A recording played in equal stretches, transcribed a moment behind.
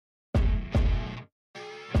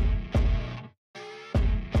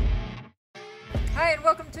Hey, and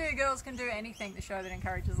welcome to Girls Can Do Anything, the show that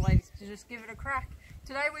encourages ladies to just give it a crack.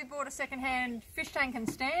 Today we bought a second-hand fish tank and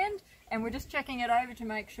stand, and we're just checking it over to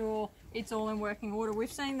make sure it's all in working order. We've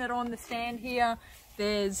seen that on the stand here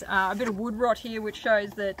there's a bit of wood rot here, which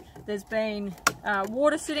shows that there's been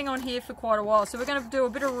water sitting on here for quite a while. So we're going to do a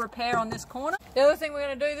bit of repair on this corner. The other thing we're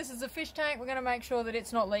going to do, this is a fish tank, we're going to make sure that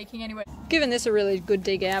it's not leaking anywhere. Given this a really good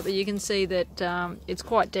dig out, but you can see that it's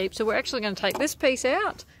quite deep, so we're actually going to take this piece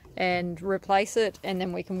out and replace it, and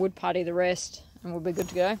then we can wood putty the rest and we'll be good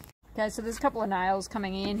to go. Okay, so there's a couple of nails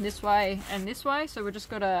coming in this way and this way, so we've just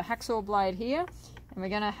got a hacksaw blade here and we're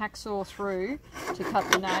going to hacksaw through to cut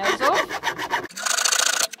the nails off.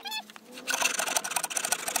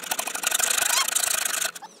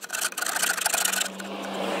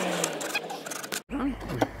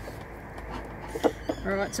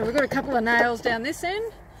 Alright, so we've got a couple of nails down this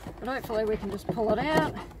end, but hopefully we can just pull it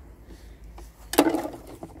out.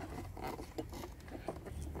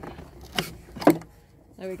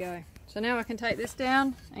 There we go. So now I can take this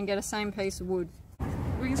down and get a same piece of wood.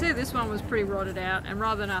 We can see this one was pretty rotted out, and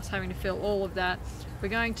rather than us having to fill all of that, we're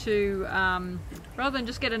going to, rather than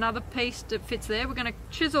just get another piece that fits there, we're going to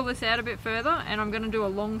chisel this out a bit further, and I'm going to do a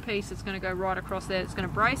long piece that's going to go right across there. It's going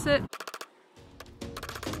to brace it.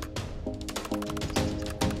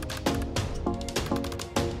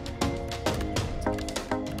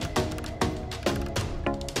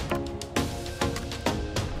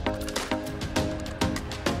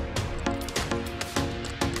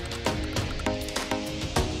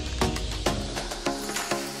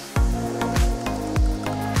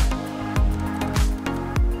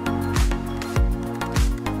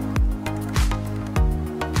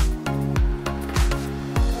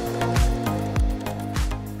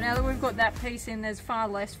 Now that we've got that piece in, there's far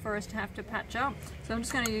less for us to have to patch up. So I'm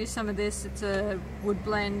just going to use some of this. It's a wood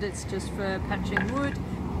blend. It's just for patching wood.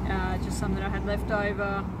 Just some that I had left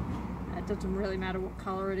over. It doesn't really matter what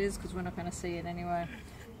colour it is because we're not going to see it anyway.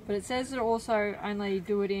 But it says to also only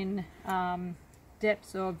do it in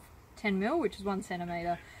depths of 10 mil, which is 1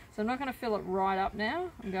 centimetre. So I'm not going to fill it right up now.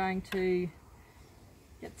 I'm going to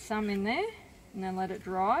get some in there and then let it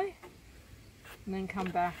dry. And then come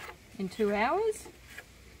back in 2 hours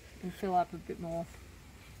and fill up a bit more.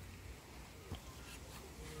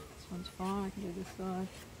 This one's fine, I can do this side.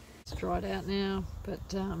 It's dried out now, but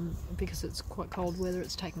because it's quite cold weather,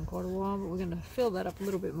 it's taken quite a while, but we're going to fill that up a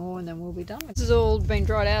little bit more and then we'll be done. This has all been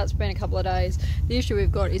dried out, it's been a couple of days. The issue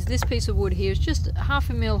we've got is this piece of wood here is just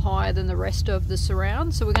 1/2 mil higher than the rest of the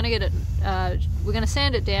surround, so we're going to get it, we're going to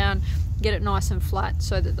sand it down, get it nice and flat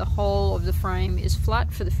so that the whole of the frame is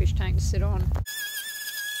flat for the fish tank to sit on.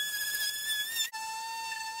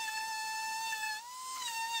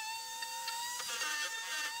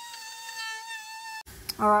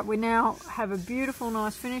 Alright, we now have a beautiful,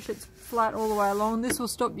 nice finish. It's flat all the way along. This will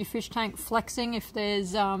stop your fish tank flexing if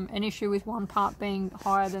there's an issue with one part being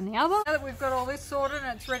higher than the other. Now that we've got all this sorted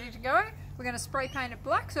and it's ready to go, we're going to spray paint it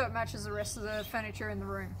black so it matches the rest of the furniture in the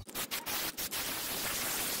room.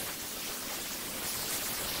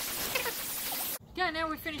 Okay, now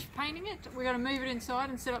we've finished painting it, we're going to move it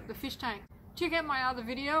inside and set up the fish tank. Check out my other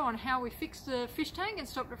video on how we fixed the fish tank and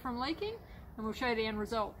stopped it from leaking, and we'll show you the end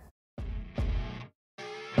result.